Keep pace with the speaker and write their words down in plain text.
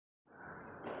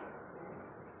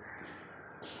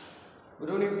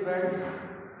Good evening, friends.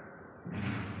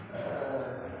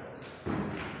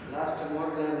 Last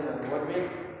more than 1 week,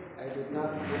 I did not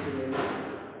put any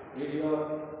video.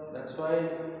 That's why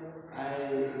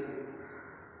I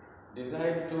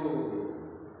decided to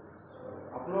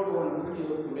upload one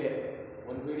video today.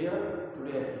 What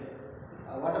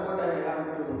about I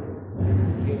have to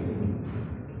give?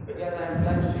 Because I am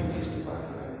planning to English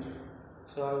department,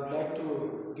 so I would like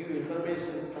to give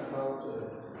information about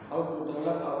how to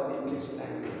develop our English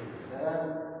language. There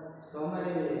are so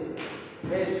many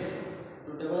ways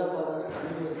to develop our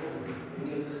communication in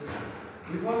English.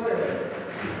 Before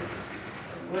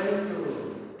going to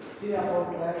see about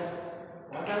that,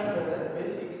 what are the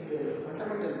basic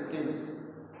fundamental things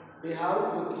we have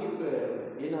to keep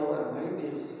in our mind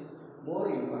is more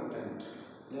important.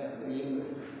 Yeah, to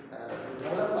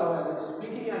develop our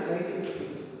speaking and writing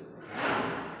skills.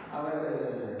 Our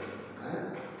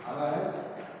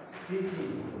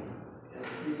speaking,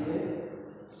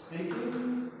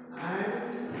 speaking and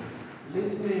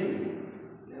listening.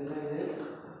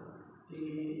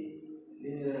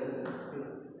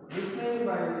 Listening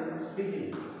by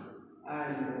speaking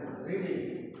and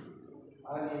reading.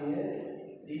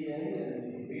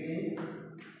 Reading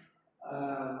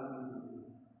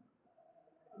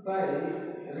by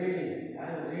reading. I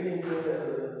am reading to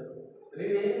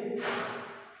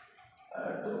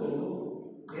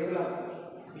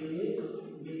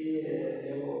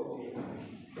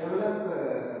develop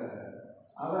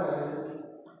our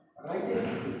writing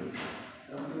skills.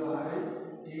 Writing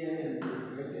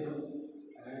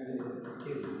and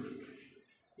skills.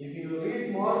 If you read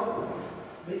more,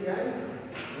 we can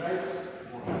write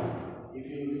more. If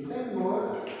you listen more,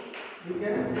 we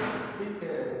can speak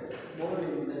more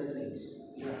in that things.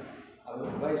 Yeah.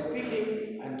 By speaking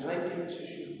and writing, you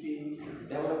should be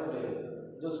developed.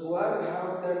 Those who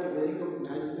have that very good,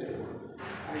 nice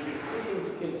and speaking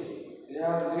skills, they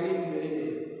are leading very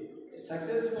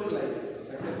successful life,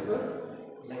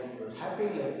 happy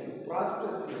life,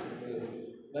 prosperous life.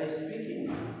 By speaking,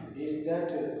 is that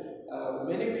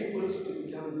many people to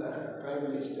become the prime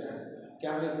minister,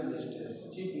 cabinet ministers,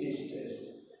 chief ministers,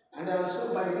 and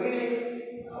also by reading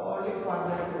only for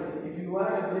that. If you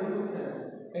are a very good,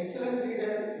 excellent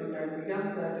reader, you can become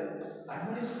that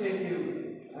administrative.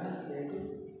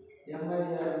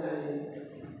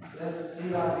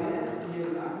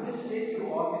 Administrative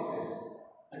officers.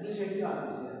 Administrative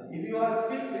officer. If you are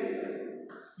speaking,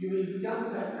 you will become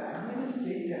that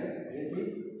administrator. If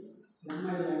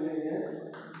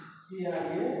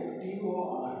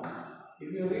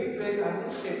you read like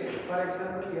administrator, for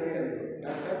example,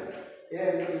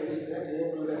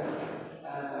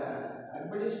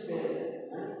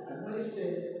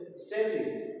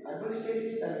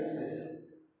 administrative services.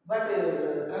 But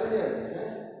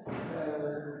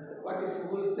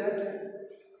who is that?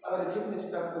 Our chief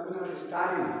minister of Tamil Nadu,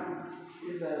 Stalin,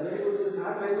 is a very good,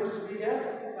 not very good speaker.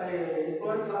 By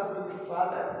influence of his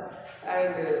father,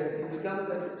 and he becomes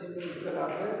the chief minister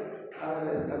of our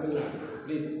Tamil Nadu.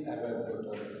 Please, I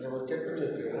will check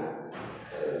with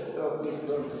so please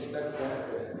don't disturb that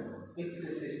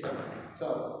fixed system. So,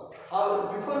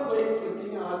 before going to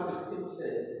think all these things,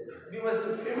 we must be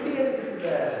familiar with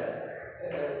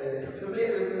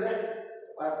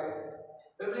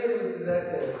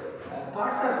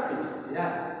parts of speech. Yeah,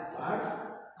 parts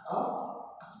of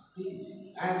speech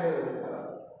and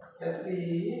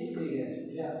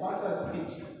parts of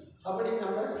speech. How many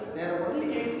numbers? There are only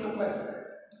 8 numbers.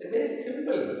 It's very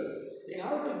simple. We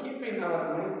have to keep in our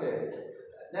mind.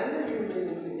 Then you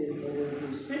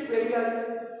will speak very well,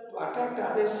 to attract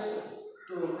others,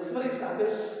 to mesmerize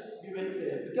others. You will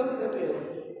become that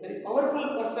very powerful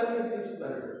person in this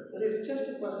world, very richest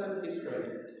person in this world.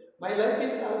 My life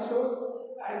is also,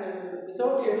 and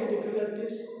without any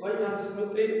difficulties, going on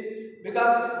smoothly,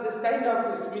 because this kind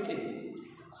of speaking,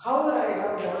 how I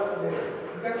have developed it,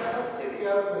 because first we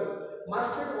have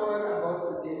mastered more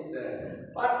about this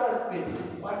parts of speech.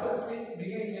 Parts of speech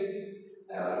beginning with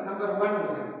number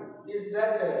 1 is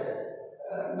that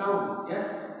noun. Yes,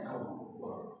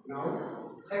 noun.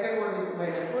 Second one is my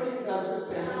HOD is also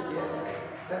standing here.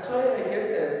 That's why I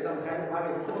get some kind of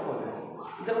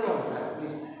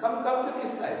please come to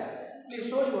this side. Please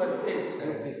show your face.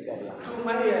 Please to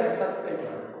my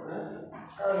subscriber.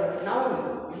 Noun.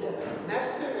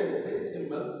 Next, very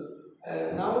simple.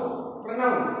 Noun,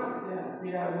 pronoun. Yeah, we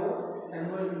have more and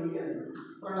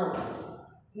pronouns.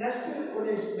 Next one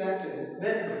is that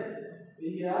verb.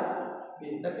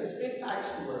 That is fixed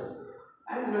action word.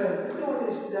 And fifth one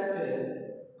is that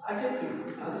adjective.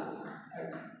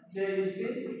 JEC,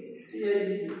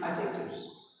 adjectives.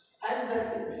 And that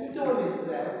fifth one is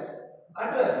that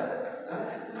adverb.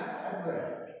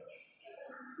 adverb.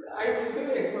 I will give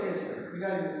an explanation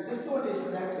regarding this. This one is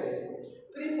that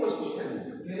preposition,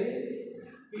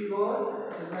 P-O,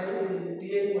 S-I,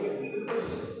 T-A-O,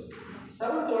 prepositions.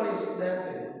 Seventh one is that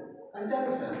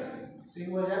conjunctions,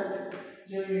 C-O-N,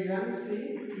 J-U-N,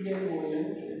 C-T-A-O-N,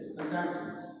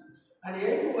 conjunctions. And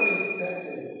eighth one is that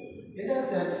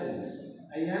interjections,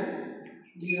 I-N,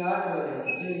 D-R,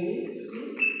 J-E, C,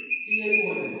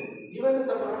 T-A-O-N. Even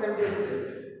the content is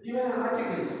even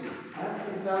articles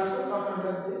is also come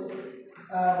under this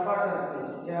parts of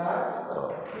speech.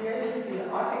 Here is the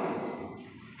articles.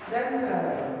 Then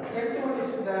tenth one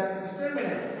is that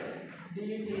determinants.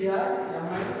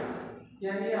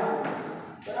 D-E-T-R-M-I-N-E-R-S.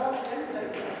 There are 10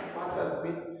 types of parts of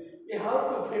speech. We have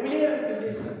to familiar with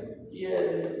this.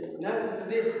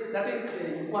 That is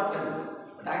important.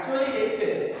 But actually,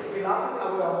 we laugh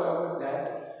about that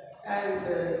and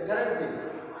correct things.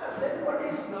 Then what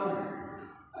is noun?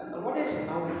 What is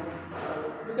noun?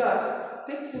 Because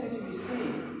things which we see,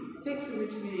 things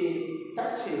which we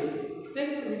touch,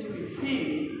 things which we feel,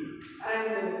 and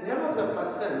name of the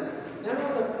person, name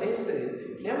of the place,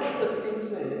 name of the things,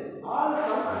 all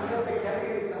come under the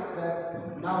categories of the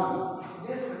noun.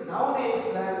 This noun is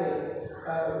that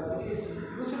it is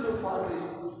useful for this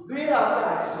doer of the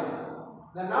action.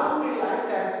 The noun will act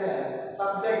as a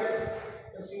subject.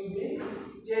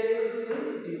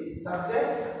 J-U-C-T,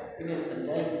 subject in a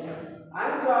sentence,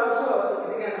 and also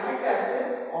it can act as an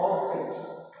object.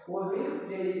 Only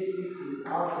J-E-C-T,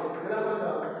 object.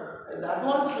 The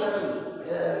advanced level,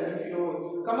 if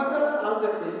you come across all the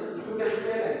things, you can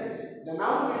say like this. The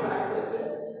noun will act as a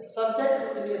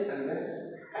subject in a sentence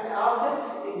and object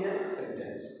in a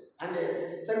sentence. And a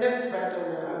sentence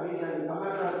pattern we can come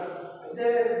across the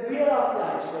doer of the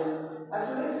action as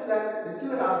well as the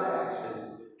receiver of the action.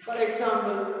 For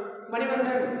example,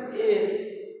 Manivandan is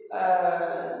a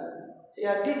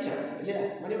teacher.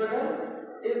 Manivandan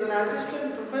is an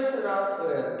assistant professor of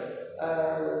the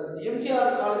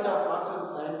MGR College of Arts and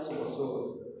Science,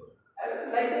 Hosur.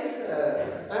 Like this,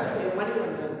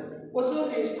 Manivandan.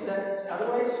 Hosur is that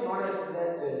otherwise known as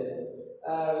that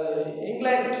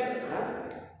England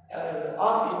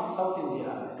of South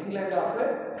India. England of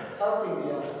South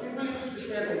India. People used to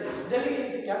say like this. Delhi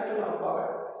is the capital of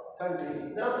our country.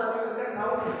 There are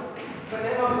now the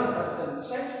name of the person.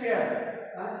 Shakespeare.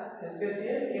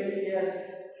 S-H-A-K-E-S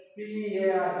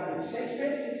P-E-A-R-E.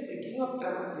 Shakespeare is the king of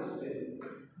dramatists.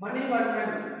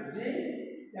 Manivandan.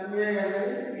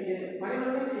 G-M-A-N-I-P-A.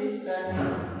 Manivandan is an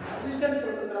assistant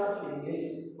professor of English.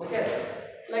 Okay.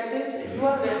 Like this, you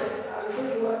are there. Also,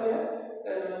 you are a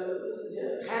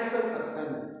handsome person.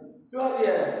 You are a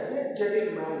great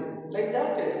gentleman. Like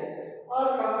that, all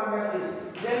come under this.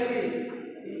 Delhi.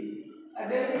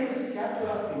 Delhi is capital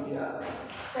of India.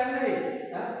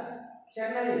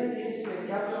 Chennai is the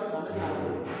capital of Tamil Nadu.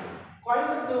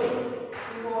 Coimbatore,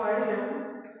 C-O-I-M,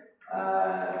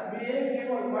 B-A-T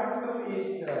or Coimbatore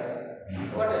is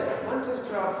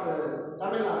Manchester of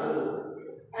Tamil Nadu.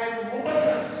 And Mumbai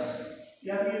is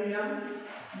M-U-M,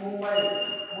 Mumbai.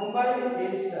 Mumbai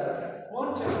is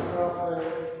Manchester of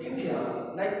India.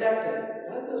 Like that.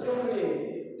 There are so many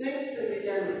things we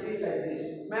can see like this.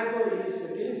 Mango is a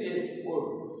delicious food.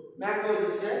 Mango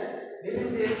is a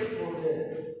delicious food.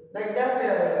 Like that,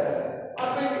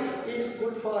 apple is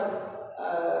good to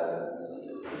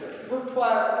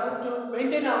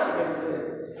maintain our health.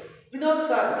 Vinod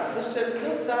sir, Mr.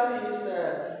 Vinod sir is a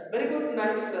very good,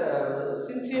 nice,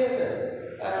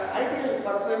 sincere, ideal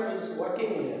person is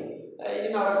working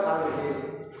in our college.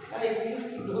 I used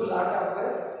to do a lot of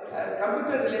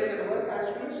computer related work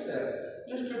as well as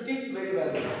used to teach very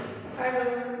well. And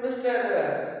Mr.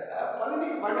 Palani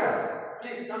Maga,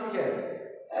 please come here.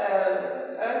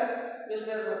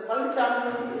 Mr. Palicham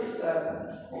is,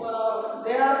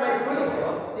 they are my colleague.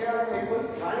 They are my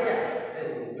colleague.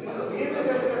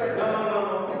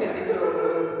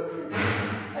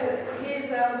 He is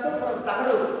also from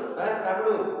Tamil.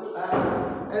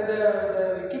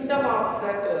 The kingdom of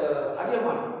that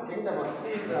Adiyaman. Kingdom of,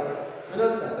 he is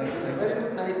Vinod sir. He is a very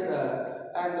good, nice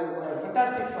and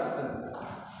fantastic person.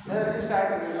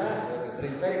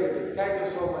 Very good. Thank you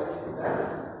so much.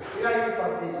 Regarding for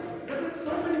this, there are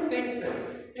so many things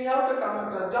we have to come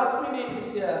across. Jasmine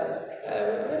is a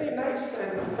very nice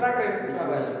and fragrant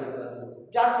flower.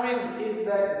 Jasmine is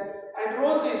that, and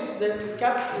rose is that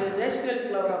national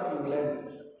flower of England.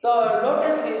 The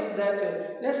lotus is that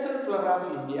national flower of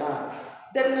India.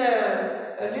 Then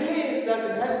lily is that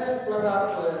national flower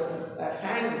of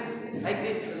France, like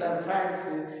this, France,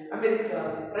 America,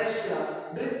 Russia,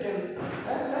 Britain.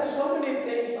 There are so many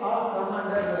things all come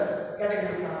under the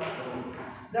categories of noun.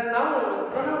 The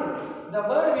noun, pronoun, the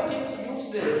word which is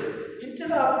used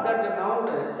instead of that noun,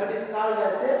 that is called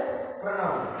as a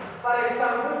pronoun. For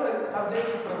example, there is a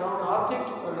subjective pronoun,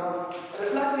 objective pronoun,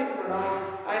 reflexive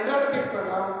pronoun, interrogative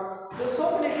pronoun. So, so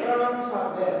many pronouns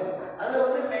are there.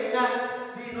 Otherwise,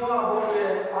 we know about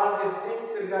all these things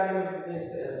regarding this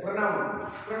pronoun.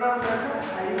 Pronoun I,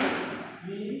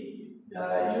 we,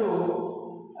 you,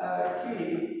 he,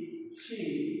 she,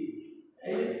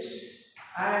 it,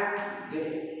 and they.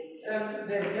 And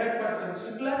the third person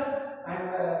singular and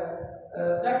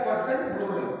third person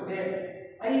plural. They.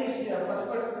 I is first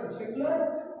person singular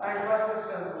and first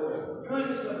person plural. You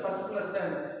is first person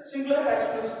singular as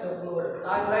well as the plural.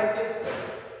 And like this,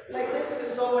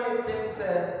 so many things.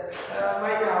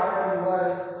 My, our, your,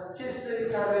 his,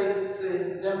 her, its,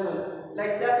 them.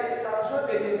 Like that is also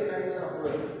various kinds of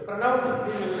pronoun.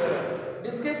 We will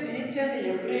discuss each and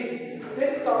every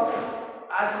 10 topics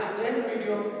as a 10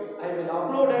 video. I will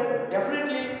upload it.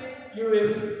 Definitely, you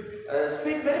will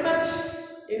speak very much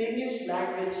in English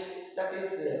language. That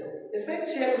is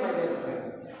essential, my dear friend.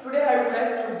 Today, I would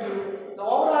like to give the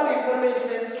overall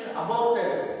information about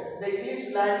the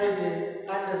English language and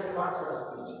the parts of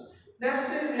speech. Next,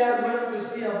 we are going to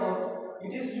see about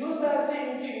it is used as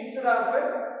instead of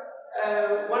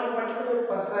one particular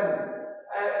person.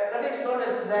 That is known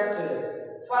as that.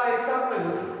 For example,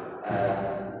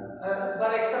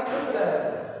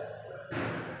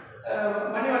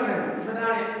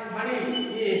 money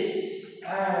is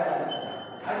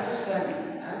assistant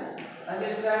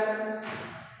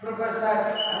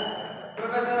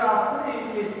professor of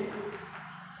English,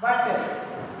 but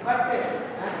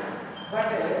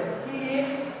he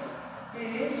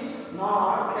is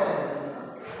not an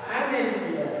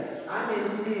engineer.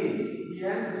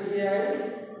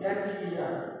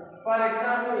 For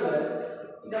example,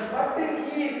 the but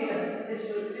he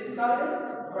is called a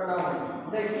pronoun.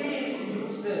 The he is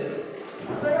used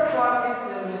instead of what is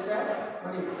Mr.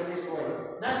 Money. That is why.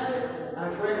 Next, I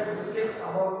am going to discuss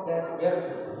about that verb.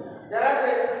 There are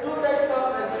two types of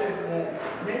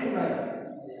main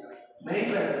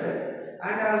verb,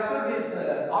 and also this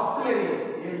auxiliary.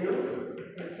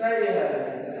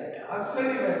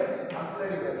 Auxiliary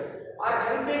verb or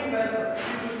helping verb.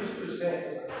 People used to say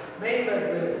main verb.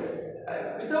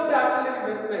 Without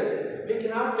auxiliary verb, we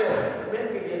cannot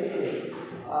make any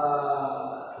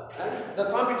the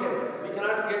competent. We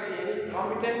cannot get any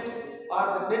competent or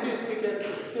the native speakers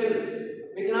skills.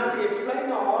 We cannot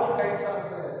explain all kinds of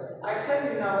action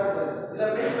in our the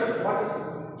main word. What is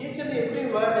each and every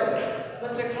word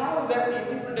must have that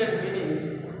independent meanings.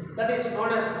 That is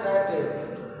known as that.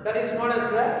 That is known as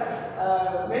the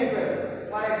main verb.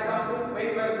 For example,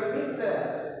 main verb means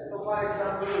for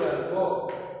example go.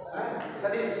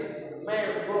 That is may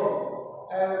go.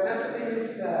 Next thing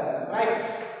is right.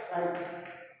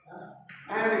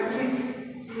 And eat,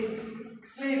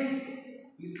 sleep.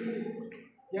 You sleep.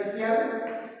 Yes,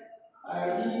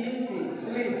 eat,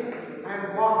 sleep, and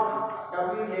walk.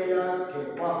 W-A-R-K.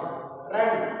 Walk.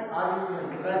 Run.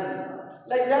 Run.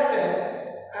 Like that.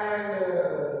 And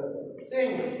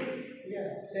sing. Yeah,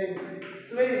 sing.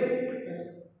 Swing. Yes.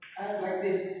 And like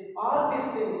this. All these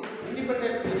things,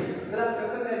 independent meanings. There are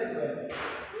present tense.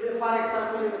 For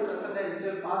example, in the present tense,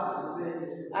 past tense,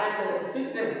 and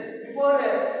future tense. Before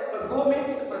go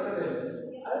means present tense.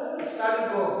 Shall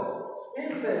go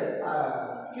means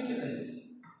future tense.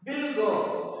 Will go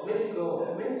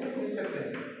means future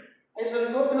tense. I shall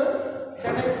go to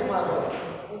Chennai tomorrow.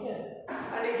 Okay.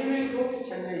 And he will go to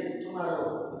Chennai tomorrow.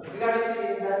 Regarding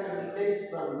seeing that place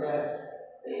from there.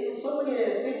 So many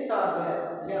things are there.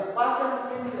 Yeah, past tense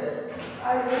means I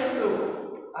went to.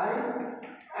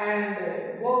 And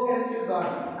go went to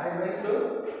gone. I went to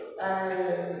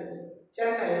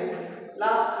Chennai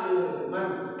last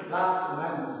month.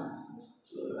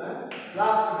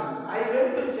 I went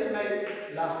to Chennai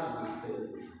last month.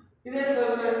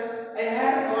 I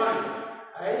had gone.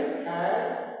 I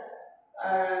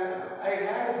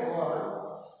had gone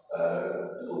to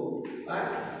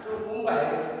Mumbai.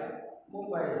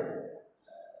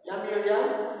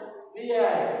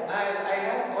 I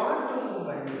had gone to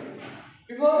Mumbai.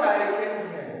 Before I came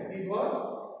here,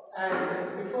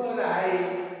 before I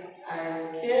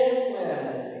came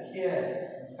here,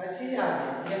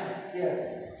 here.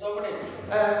 So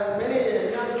many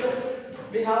nuances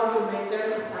we have to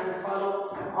maintain and follow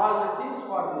all the things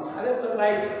for this. Other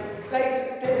write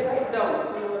down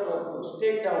your books,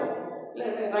 take down,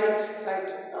 write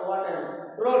what I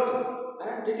wrote.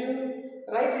 Did you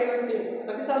write everything?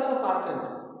 That is also past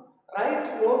tense. Write,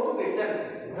 wrote, written.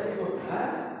 Very good.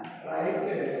 Write,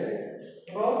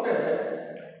 wrote,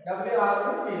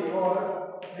 W-R-O-T,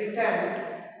 wrote, written.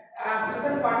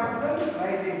 Present participle,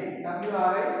 writing,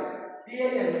 W-R-I,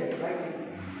 DIN, writing.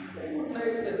 Very good,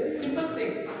 nice, very simple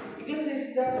things. English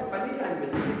is that a funny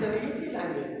language. It is an easy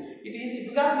language. It is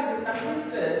because it is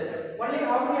consisted only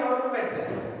how many alphabets?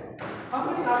 How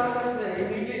many alphabets in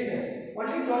English?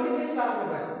 Only 26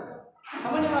 alphabets.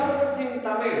 How many alphabets in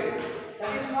Tamil?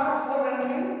 That is not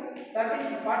 400. That is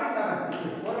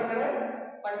 47.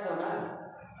 447.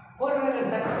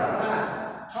 437.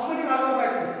 How many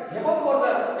alphabets? Above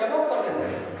 400.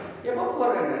 Above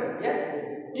 400. Yes.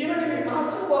 Even if we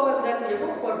master over that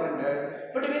above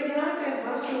 400, but we cannot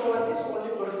master over this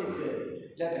only 26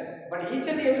 letter. But each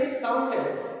and every sound,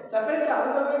 separate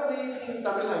alphabets is in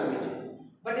Tamil language.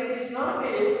 But it is not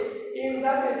in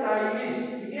that English.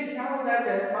 English have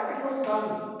that 44 sound.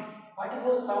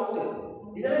 44 sound.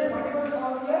 Is there 44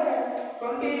 sound?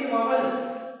 20 vowels.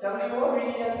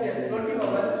 W-O-V-E-L, 20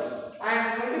 vowels. And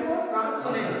 24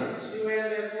 consonants. See where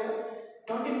there is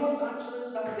 24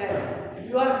 consonants are there. If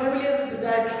you are familiar with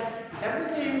that,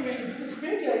 definitely you will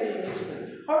speak like an Englishman.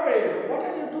 Alright, what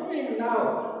are you doing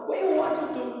now? Why you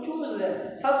wanted to choose?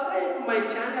 Subscribe to my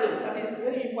channel. That is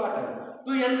very important.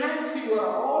 To enhance your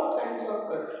all kinds of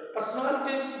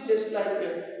personalities, just like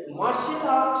martial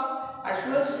art, as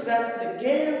well as that the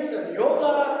games and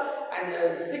yoga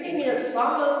and singing a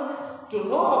song, to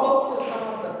know about some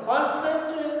of the concept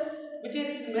which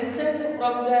is mentioned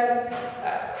from there,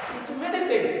 into many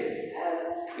things.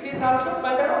 It is also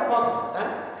better box.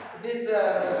 This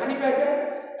honey badger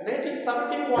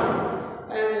 1971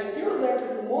 and give that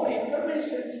more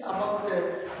information about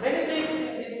many things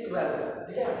in this world.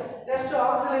 Yeah. Next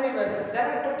auxiliary verb. There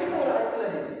are 24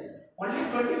 auxiliaries. Only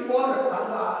 24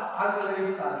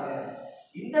 auxiliaries are there.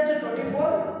 In that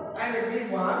 24 and be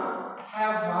form,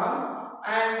 have form,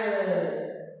 and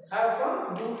have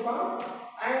form, do form,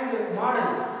 and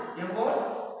models.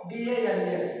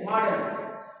 M-O-D-A-L-S, models.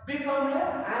 Be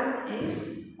formula and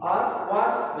is or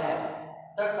was were.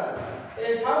 That's all.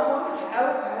 Have form,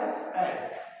 have, has,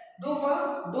 had. Do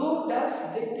form, do,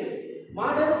 does, did.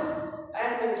 Models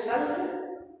and shall,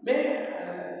 may,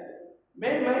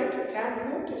 might, can,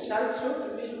 would, shall, should,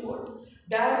 will, would.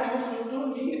 Dare, used to,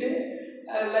 need,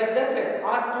 like that,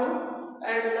 ought to.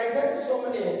 And like that, so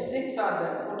many things are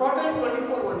there. Totally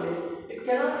 24 only. It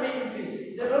cannot be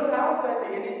increased. They don't have that.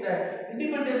 It is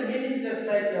independent meaning, just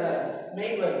like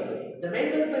main verb. The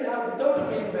main verb we have without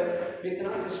main verb, we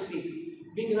cannot speak.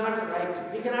 We cannot write.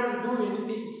 We cannot do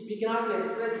anything. We cannot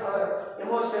express our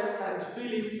emotions and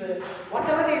feelings,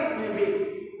 whatever it may be.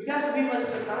 Because we must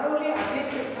thoroughly at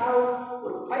least have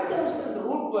 5,000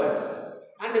 root words.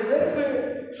 And the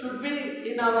verb should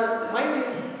be in our mind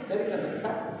is very good.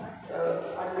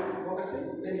 Are you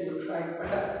focusing? Very good, fine,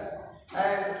 fantastic.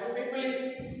 And two people is,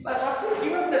 but first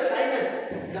give up the shyness.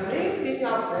 The main thing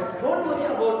of that, don't worry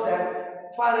about that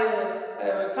for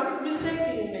commit mistake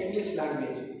in English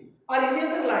language or any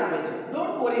other language.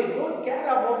 Don't worry, don't care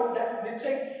about that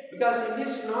mistake because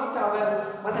English is not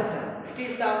our mother tongue. It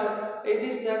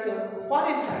is that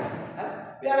foreign tongue.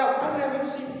 We are a foreigner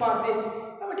using for this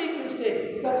committing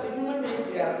mistake because human is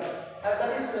here.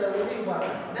 That is very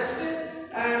important. Next,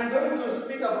 I am going to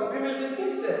speak about, we will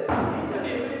discuss each and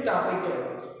every topic here.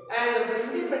 And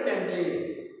independently,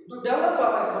 to develop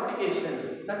our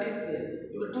communication, that is,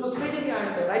 to speaking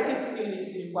and writing skill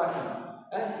is important.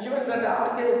 Even that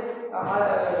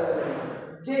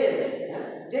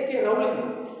J.K. Rowling,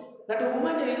 that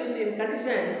woman is in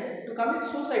condition to commit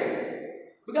suicide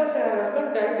because her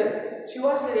husband died. She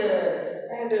was,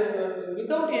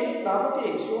 without any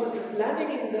property, she was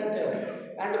landing in that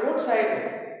and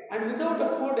roadside. And without the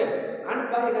food,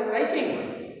 and by her writing,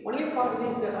 only for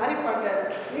this Harry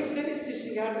Potter, 8 series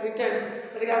she had written,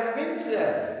 that has been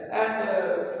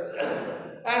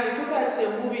and took as a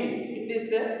movie in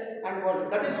this and world.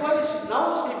 That is why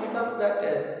now she become that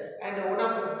and one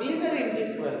of the billionaire in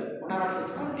this world, one of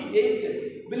the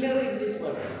 78th billionaire in this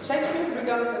world. Shakespeare became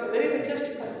the very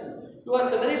richest person. He was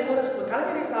the very poorest.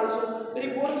 Calgary is also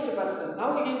very poorest person.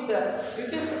 Now he is the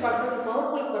richest person,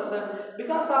 powerful person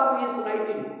because of his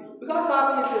writing, because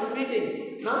of his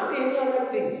speaking, not any other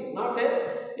things, not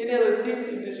any other things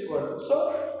in this world.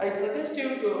 So I suggest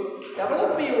you to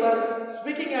develop your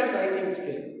speaking and writing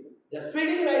skill. The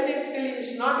speaking writing skill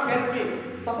is not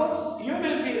helping. Suppose you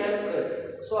will be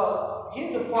helped. So for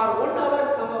 1 hour,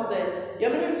 some of the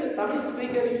eminent Tamil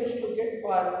speaker used to get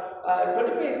for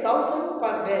 25,000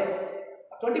 per day.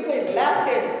 25 lakh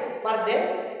per day,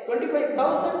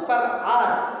 25,000 per hour.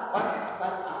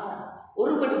 Per hour.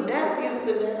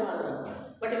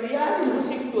 But we are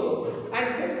using to and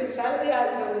get the salary as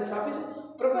a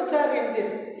sufficient professor in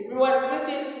this. If your speech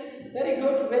is very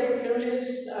good, very familiar,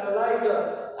 like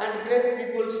and great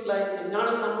peoples like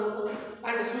Jnana Sambandam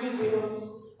and Swiss Imams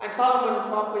and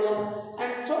Solomon Papaya,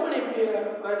 and so many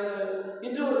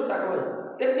Hindu Tagawal.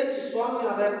 Then get Swami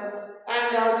other,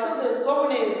 and also there's so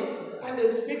many, and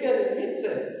the speaker means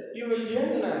you will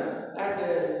earn and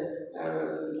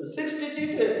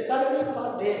 6-digit salary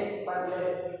per day,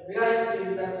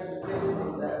 realizing that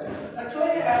replacement that. That's why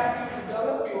I ask you to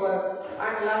develop your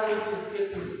and language skill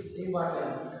is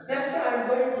important. Next, I am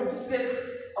going to discuss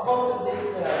about this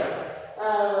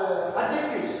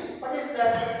adjectives. What is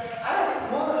that?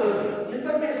 Add more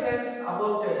information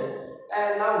about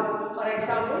noun. For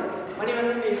example,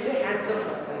 Manivandan is a handsome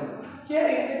person. Here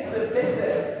in this place,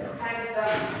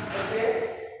 handsome. Okay.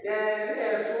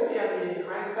 So we have a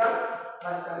handsome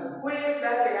person. Who is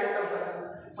that handsome person?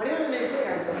 Manivandan is a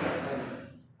handsome person.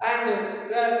 And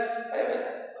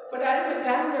but I am a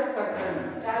talented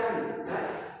person. Talent.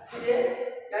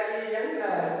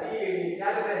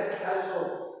 Talented also.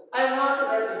 I am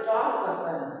not that tall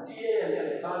person.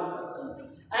 Tall person.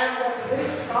 I am that very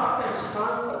short and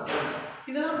strong person.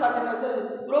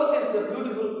 Rose is the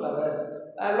beautiful flower.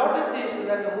 Lotus is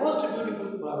that the most beautiful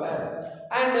flower.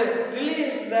 And lily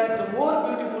is that more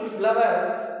beautiful flower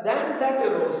than that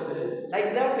rose. Like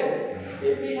that,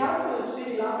 if we have to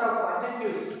see a lot of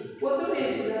adjectives, Osuri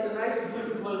is that nice,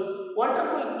 beautiful,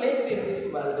 wonderful place in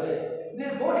this world. The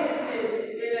body is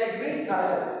in a green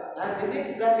color, and this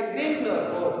is that green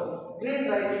board, green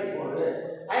writing board.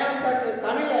 I am that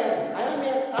Tamilan, I am a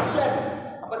Tamilan.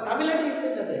 But Tamilan is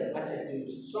another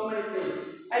adjectives, so many things.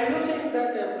 I am using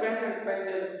that pen and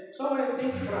pencil, so many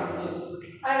things from this.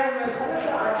 I am another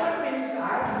adverb means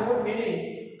add more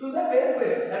meaning to the verb,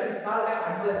 that is called an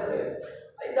adverb.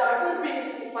 The adverb is,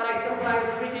 for example, I am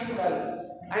speaking well.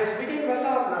 I am speaking well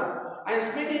or not? I am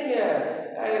speaking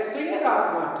clear or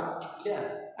not? Yeah.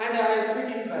 And I am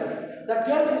speaking well. The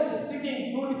girl is singing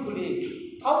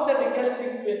beautifully. How that girl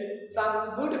sings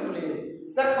beautifully?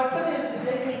 That person is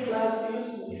taking class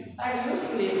usefully and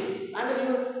usefully and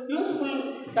useful.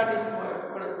 That is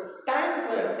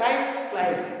times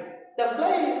fly. The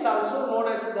fly is also known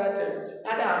as that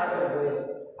an adverb.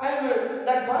 And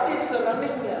that boy is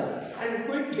running and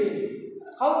quickly.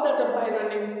 How that boy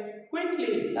running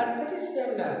quickly? That is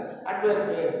an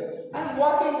adverb. I am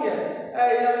walking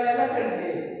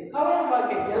elegantly. How I am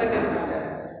walking? Elegant manner.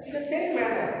 In the same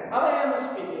manner. How I am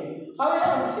speaking. How I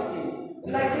am singing.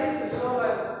 Like this. So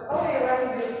how I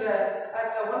run this as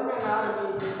a one-man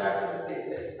army in that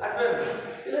places. Adverb.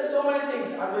 There are so many things.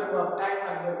 Adverb of time,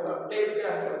 adverb of place,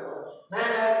 adverb of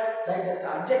manner. Like that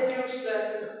adjectives.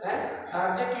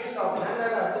 Adjectives of manner,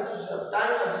 adjectives of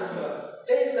time, adjectives of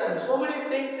place, and so many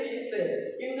things is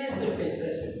in these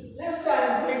places. Next, I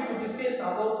am going to discuss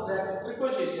about that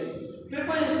preposition.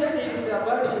 Preposition is a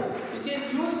word which is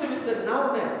used with the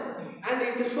noun, and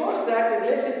it shows that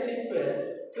relationship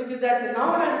with that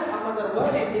noun and some other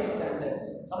word in a sentence.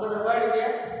 Some other word in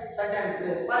a sentence.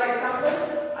 For example,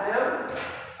 I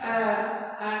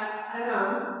am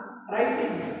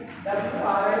writing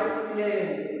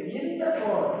W-R-I-T-A-N-G in the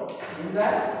board. In the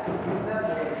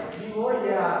board.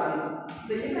 B-O-A-R-D.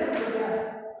 The inner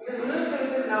it is used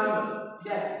with the noun.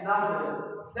 Yeah, noun.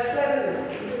 That's like this.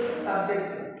 Subject.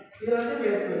 This is the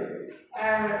verb.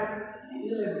 And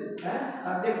this is the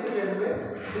subject verb.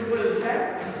 Preposition.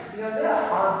 This is the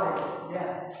object.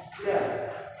 Yeah.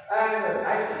 And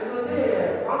this is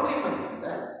the complement.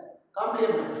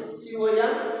 Complement.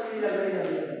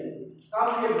 C-O-M-P-L-A-M-E-N-T.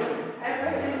 Complement. I am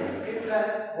writing in the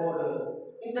board.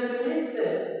 In that means,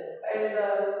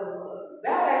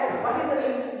 what is the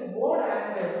relation board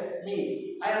and me?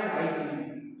 I am writing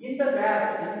in the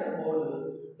board.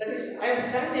 That is, I am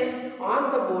standing on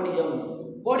the podium.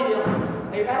 Where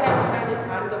I am standing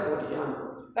on the podium.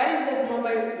 Where is that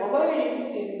mobile? Mobile is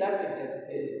in that desk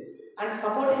and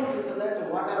supporting with that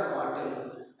water bottle.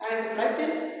 And like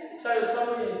this, what is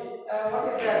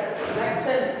that?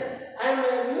 Lecture. I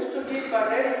am used to keep a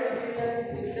reading material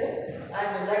this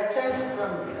and lecture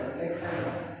from lecture.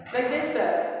 Like this,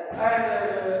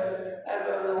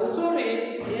 Osur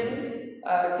is in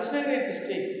Krishnagiri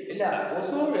district.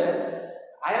 Osur,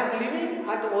 I am living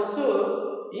at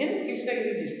Osur in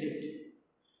Krishnagiri district.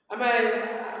 But I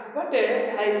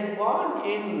born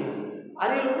in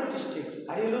Ariyalur district.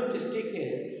 Ariyalur district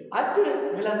at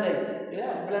Vilandai.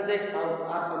 Vilandai South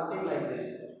or something like this.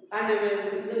 And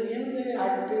in,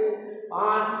 at,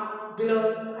 on, below,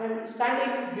 I am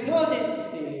standing below this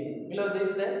ceiling, below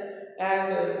this and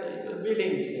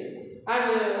buildings.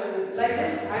 And like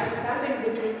this, I am standing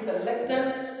between the lecture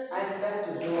and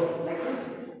that door. Like this,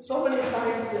 so many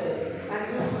points and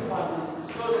used for this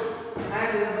shows.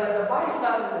 And the boys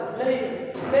are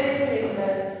playing in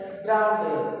the ground,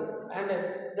 and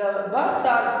the birds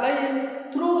are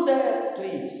flying through the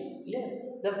trees. Yeah.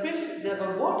 The fish, the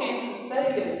boat is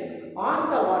sailing on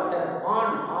the water,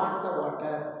 on the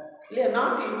water.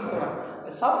 Not in the water.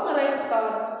 Submarines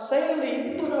are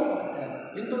sailing into the water,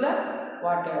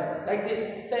 like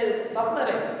this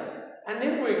submarine. And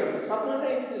then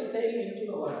submarines is sailing into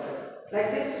the water.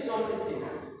 Like this, so many things.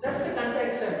 That's the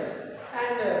conjunctions.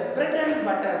 And bread and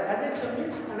butter. Conjunction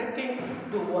means connecting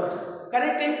to words,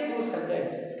 connecting to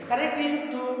sentence,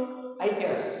 connecting to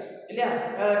ideas.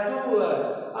 Two or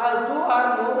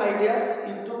more ideas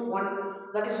into one.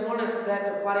 That is known as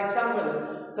that. For example,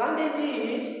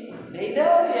 Gandhiji is neither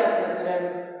a president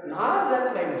nor the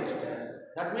prime minister.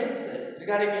 That means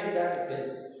regarding in that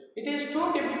place, it is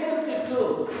too difficult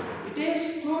to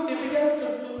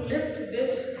lift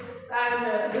this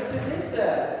and lift this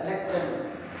lectern.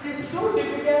 It is too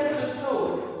difficult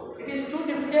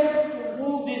to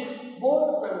move this boat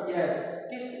from here.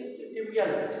 It is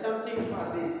difficult, something for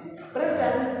this bread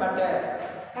and butter.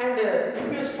 And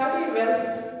if you study well,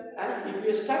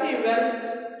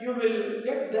 you will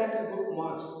get that good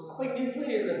marks.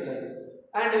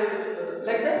 And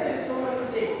like that, there is so many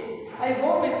things. I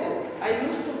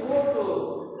used to go to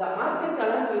the market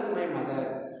along with my mother.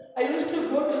 I used to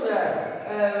go to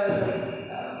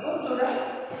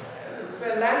the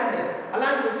land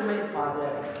along with my father,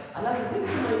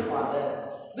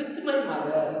 with my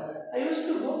mother. I used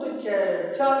to go to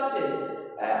church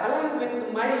along with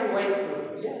my wife.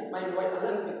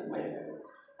 Along with my wife.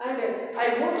 And I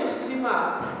go to cinema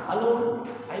alone.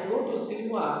 I go to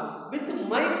cinema with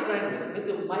my friend.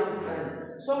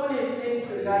 So many things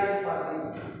regarding for this.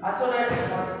 As soon as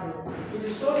possible, it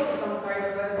shows some kind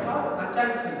of, that is called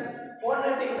conjunctions.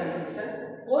 Phonetic conjunction,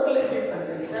 correlative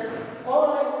conjunction,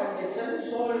 correlate conjunction.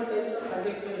 So many types of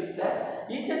conjunction is there.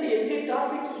 Each and every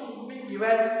topic should be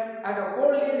given and a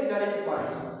wholly regarding for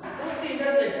this. Just the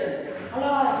interjections.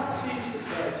 Alas, she is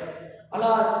dead.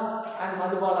 Alas, and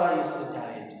Madhubala is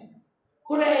died.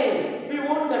 Hooray! We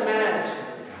won the match.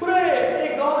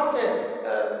 Hooray! I got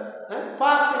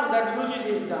pass in that UGC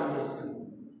examination.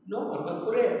 No,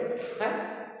 hooray!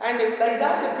 And like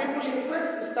that, people express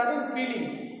sudden feeling,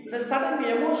 the sudden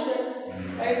emotions,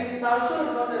 and it's also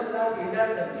known as that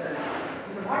interjection.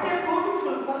 What a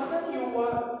beautiful person you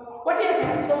are! What a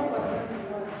handsome person you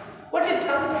are! What a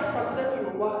talented person you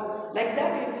are! Like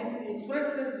that, it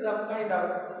expresses some kind of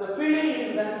the feeling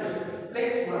in that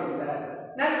place from that.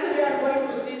 Next, we are going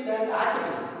to see the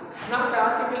articles. Now, the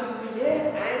articles A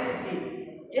and D.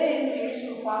 A in English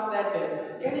for that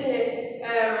any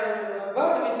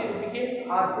word which begins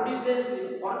or produces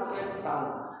with consonant sound,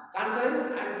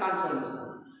 consonant and consonant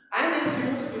sound, and is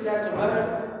used with that word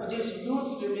which is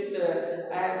used with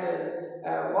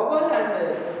vowel and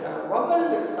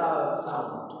vowel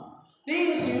sound. D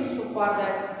is used for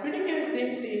that particular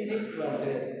things in this world.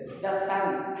 The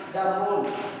sun, the moon,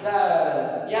 the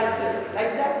earth,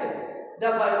 like that.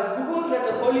 The Bible,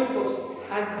 the Holy Books,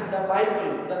 and the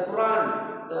Bible, the Quran,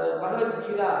 the Bhagavad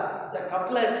Gita, the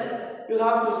couplet, you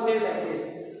have to say like this.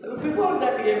 Before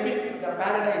that epic, the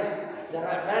paradise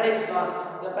lost,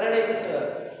 the paradise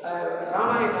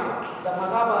Ramayana, the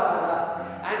Mahabharata,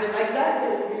 and like that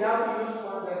we have to use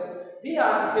for that the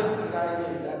articles regarding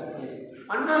in that place.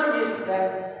 Anna is the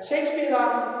Shakespeare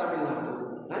of Tamil Nadu.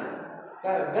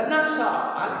 Bernard Shaw,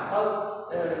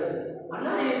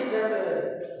 Anna is the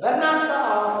Bernard Shaw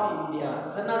of India.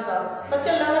 Bernard Shaw, such a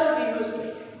level we used.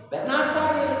 Bernard Shaw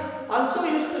also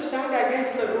used to stand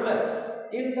against the ruler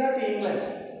in that England.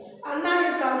 Anna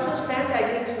is also stand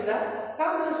against the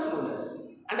Congress rulers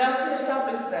and also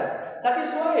established that. That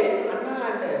is why Anna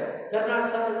and Bernard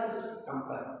Shaw is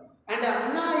compared. And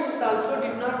Anna is also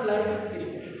did not like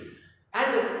cricket.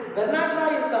 And Bernard Shaw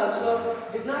is also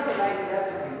did not like that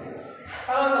cricket.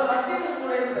 So the first year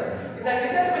students, the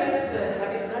determinants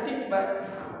that is nothing but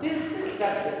this,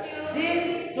 that,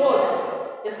 these, those.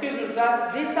 Excuse me,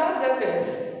 sir. These are that,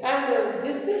 and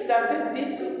this is that,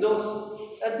 these, those.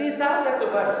 These are that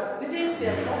words. This is a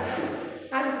practice,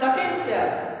 and that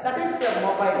is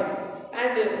mobile.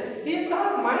 And these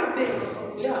are my things.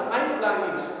 Yeah, my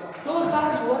belongings. Those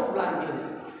are your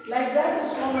belongings. Like that,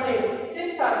 so many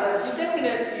things are there.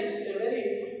 Determinants is very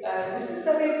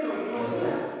necessary to use.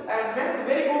 And make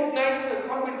very good, nice,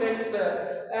 competent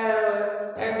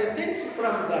and things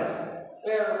from that.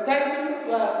 Thank you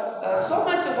so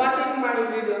much for watching my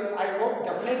videos. I hope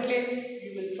definitely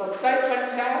you will subscribe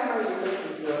and share my videos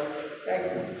with you. Thank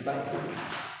you. Bye.